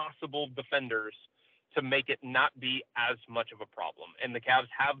best possible defenders to make it not be as much of a problem. And the Cavs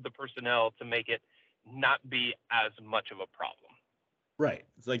have the personnel to make it not be as much of a problem. Right.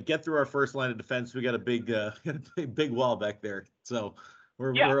 It's like, get through our first line of defense. We got a big wall back there. So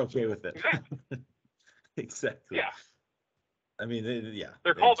we're okay with it. Exactly. Yeah.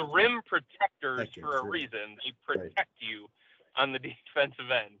 They're called rim protectors for a reason. They protect you on the defensive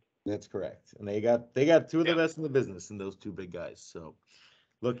end. That's correct. And they got two of the best in the business in those two big guys. So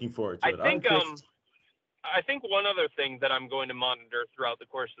looking forward to it. I think one other thing that I'm going to monitor throughout the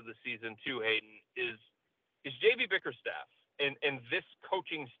course of the season too, Hayden, is JB Bickerstaff and this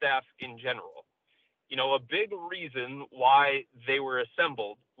coaching staff in general. A big reason why they were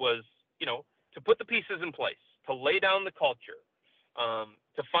assembled was, to put the pieces in place, to lay down the culture,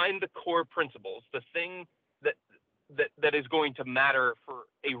 to find the core principles, the thing that is going to matter for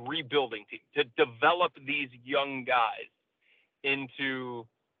a rebuilding team, to develop these young guys into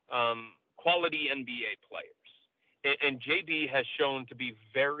quality NBA players. And JB has shown to be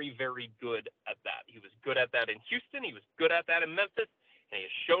very, very good at that. He was good at that in Houston. He was good at that in Memphis. And he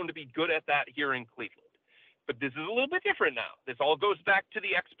has shown to be good at that here in Cleveland. But this is a little bit different now. This all goes back to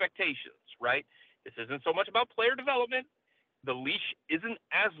the expectations, right? This isn't so much about player development. The leash isn't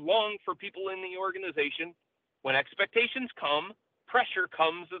as long for people in the organization. When expectations come, pressure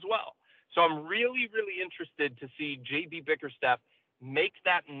comes as well. So I'm really, really interested to see JB Bickerstaff make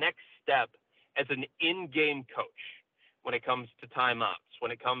that next step as an in-game coach when it comes to timeouts,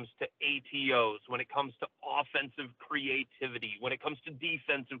 when it comes to ATOs, when it comes to offensive creativity, when it comes to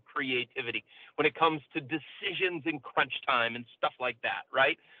defensive creativity, when it comes to decisions in crunch time and stuff like that,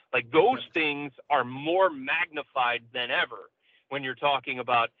 right? Like those things are more magnified than ever when you're talking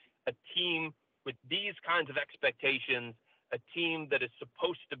about a team with these kinds of expectations, a team that is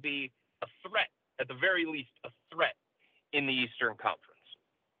supposed to be a threat, at the very least, a threat in the Eastern Conference.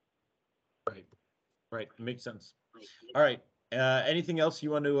 Right. Makes sense. All right. Anything else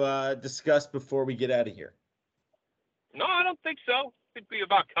you want to discuss before we get out of here? No, I don't think so. I think we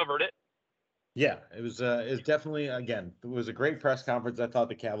about covered it. Yeah, it was definitely, again, it was a great press conference. I thought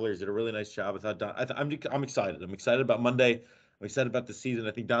the Cavaliers did a really nice job. I'm excited. I'm excited about Monday. I'm excited about the season.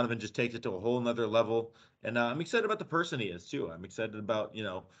 I think Donovan just takes it to a whole nother level, and I'm excited about the person he is too. I'm excited about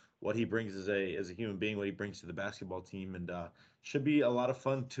what he brings as a human being, what he brings to the basketball team, and should be a lot of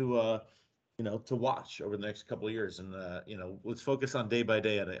fun to watch over the next couple of years. And let's focus on day by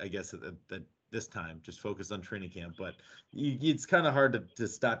day. I guess at this time, just focus on training camp. But it's kind of hard to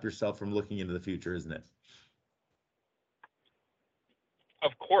stop yourself from looking into the future, isn't it?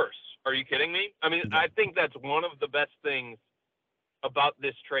 Of course. Are you kidding me? I mean, I think that's one of the best things about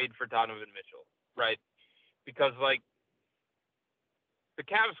this trade for Donovan Mitchell, right? Because, like, the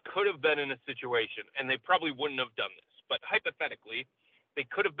Cavs could have been in a situation, and they probably wouldn't have done this, but hypothetically, they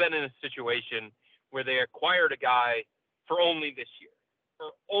could have been in a situation where they acquired a guy for only this year,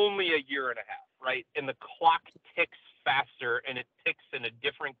 for only a year and a half, right? And the clock ticks faster, and it ticks in a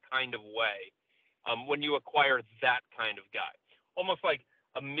different kind of way when you acquire that kind of guy. Almost like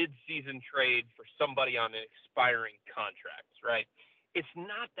a mid-season trade for somebody on an expiring contract, right? It's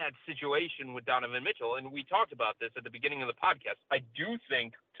not that situation with Donovan Mitchell, and we talked about this at the beginning of the podcast. I do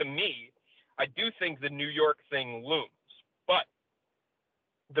think the New York thing looms, but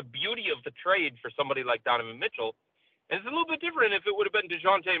the beauty of the trade for somebody like Donovan Mitchell is a little bit different if it would have been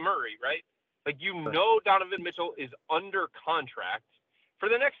DeJounte Murray, right? Like, Donovan Mitchell is under contract for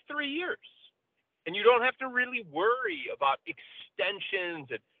the next 3 years, and you don't have to really worry about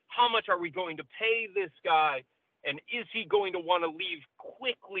extensions and how much are we going to pay this guy. And is he going to want to leave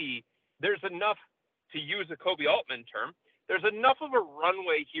quickly? There's enough, to use a Kobe Altman term, there's enough of a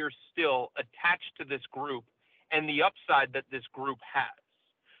runway here still attached to this group and the upside that this group has.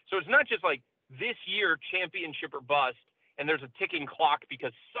 So it's not just like this year championship or bust, and there's a ticking clock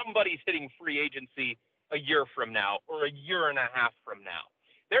because somebody's hitting free agency a year from now or a year and a half from now.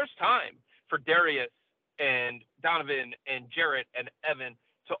 There's time for Darius and Donovan and Jarrett and Evan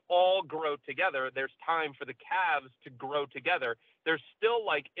to all grow together. There's time for the Cavs to grow together. There's still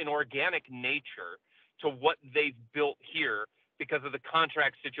like an organic nature to what they've built here because of the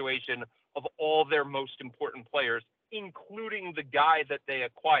contract situation of all their most important players, including the guy that they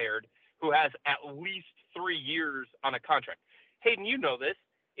acquired who has at least 3 years on a contract. Hayden, you know this.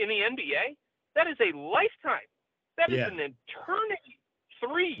 In the NBA, that is a lifetime. That is an eternity.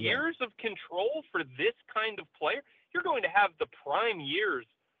 3 years of control for this kind of player. You're going to have the prime years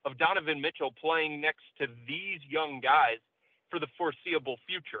of Donovan Mitchell playing next to these young guys for the foreseeable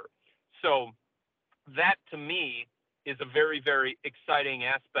future. So that, to me, is a very, very exciting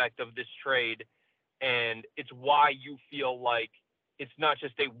aspect of this trade. And it's why you feel like it's not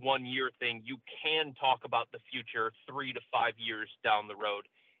just a 1 year thing. You can talk about the future 3 to 5 years down the road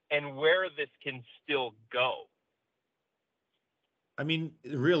and where this can still go. I mean,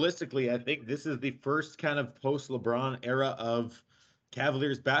 realistically, I think this is the first kind of post-LeBron era of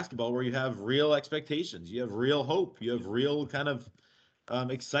Cavaliers basketball where you have real expectations, you have real hope, you have real kind of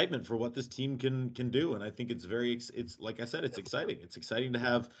excitement for what this team can do. And I think it's like I said, it's exciting. It's exciting to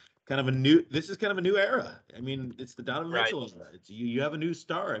have kind of a new era. I mean, it's the Donovan Mitchell era. It's you have a new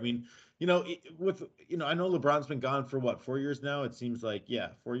star. I mean, I know LeBron's been gone for what, 4 years now? It seems like,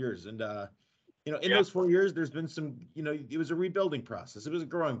 4 years. And in those 4 years, there's been some, it was a rebuilding process. It was a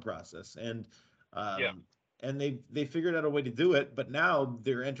growing process. And and they figured out a way to do it, but now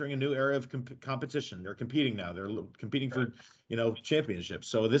they're entering a new era of competition. They're competing now. They're competing for, championships.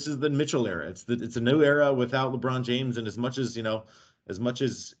 So this is the Mitchell era. It's a new era without LeBron James. And as much as LeBron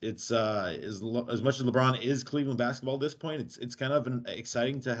is Cleveland basketball at this point, it's kind of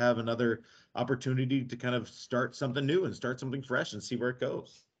exciting to have another opportunity to kind of start something new and start something fresh and see where it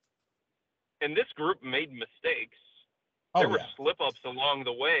goes. And this group made mistakes. There were slip-ups along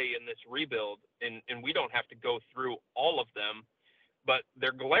the way in this rebuild, and we don't have to go through all of them, but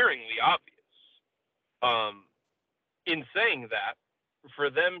they're glaringly obvious. In saying that, for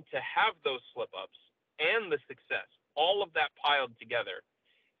them to have those slip-ups and the success, all of that piled together,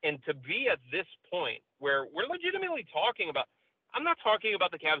 and to be at this point where we're legitimately talking about, I'm not talking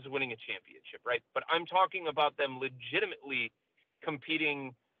about the Cavs winning a championship, right? But I'm talking about them legitimately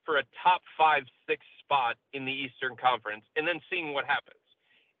competing for a top 5-6 spot in the Eastern Conference and then seeing what happens.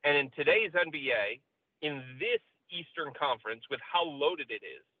 And in today's NBA, in this Eastern Conference, with how loaded it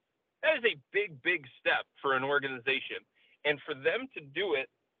is, that is a big, big step for an organization. And for them to do it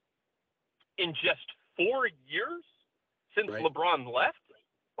in just 4 years since LeBron left,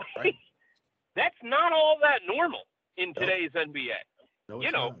 that's not all that normal in today's NBA.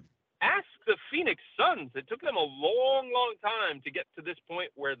 No, Ask the Phoenix Suns. It took them a long, long time to get to this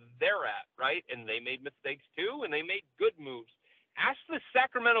point where they're at, right? And they made mistakes too, and they made good moves. Ask the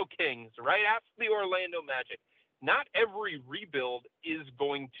Sacramento Kings, right? Ask the Orlando Magic. Not every rebuild is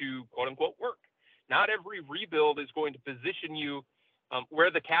going to, quote unquote, work. Not every rebuild is going to position you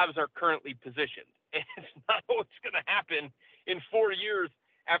where the Cavs are currently positioned. And it's not what's going to happen in 4 years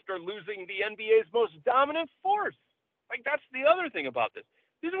after losing the NBA's most dominant force. Like, that's the other thing about this.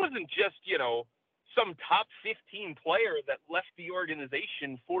 This wasn't just, some top 15 player that left the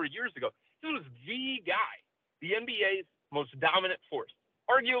organization 4 years ago. This was the guy, the NBA's most dominant force,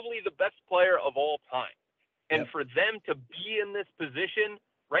 arguably the best player of all time. And for them to be in this position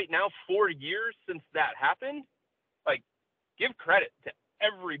right now, 4 years since that happened, like, give credit to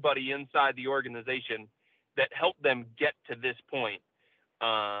everybody inside the organization that helped them get to this point.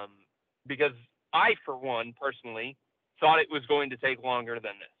 Because I, for one, personally, thought it was going to take longer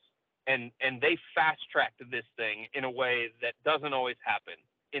than this. And they fast-tracked this thing in a way that doesn't always happen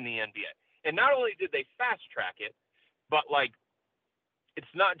in the NBA. And not only did they fast-track it, but, like,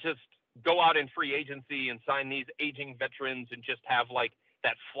 it's not just go out in free agency and sign these aging veterans and just have, like,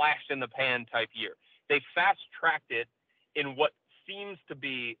 that flash-in-the-pan type year. They fast-tracked it in what seems to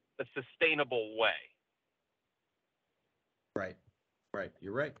be a sustainable way. Right.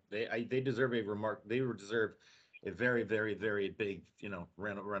 You're right. They deserve a very, very, very big,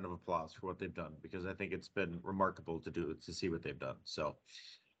 round of applause for what they've done, because I think it's been remarkable to see what they've done. So,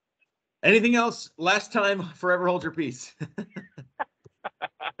 anything else? Last time, forever hold your peace.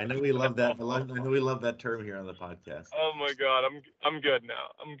 I know we love that. I know we love that term here on the podcast. Oh my God, I'm good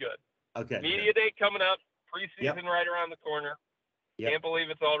now. I'm good. Okay. Media day coming up. Preseason right around the corner. Can't believe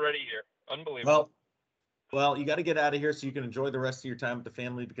it's already here. Unbelievable. Well, you got to get out of here so you can enjoy the rest of your time with the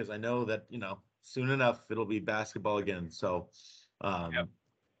family, because I know that, soon enough it'll be basketball again. So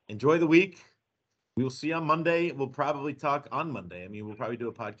enjoy the week. We will see you on Monday. We'll probably talk on Monday. I mean, we'll probably do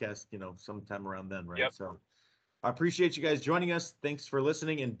a podcast, sometime around then, right? Yep. So I appreciate you guys joining us. Thanks for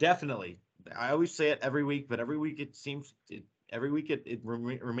listening. And definitely, I always say it every week, but every week it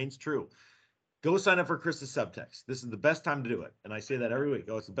remains true. Go sign up for Chris's Subtext. This is the best time to do it. And I say that every week.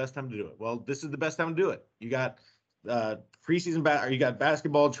 It's the best time to do it. Well, this is the best time to do it. You got preseason, you got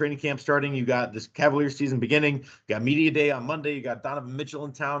basketball training camp starting. You got this Cavaliers season beginning. You got media day on Monday. You got Donovan Mitchell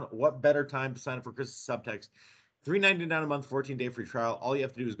in town. What better time to sign up for Chris's Subtext? $3.99 a month, 14-day free trial. All you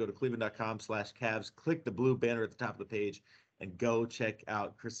have to do is go to cleveland.com/Cavs, click the blue banner at the top of the page, and go check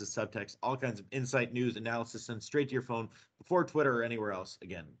out Chris's Subtext. All kinds of insight, news, analysis sent straight to your phone before Twitter or anywhere else.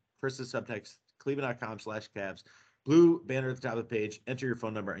 Again, Chris's Subtext, cleveland.com/Cavs, blue banner at the top of the page. Enter your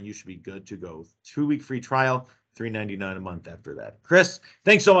phone number, and you should be good to go. 2-week free trial, $3.99 a month after that. Chris,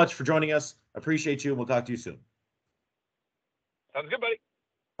 thanks so much for joining us. Appreciate you, and we'll talk to you soon. Sounds good, buddy.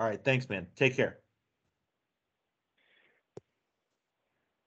 All right, thanks, man. Take care.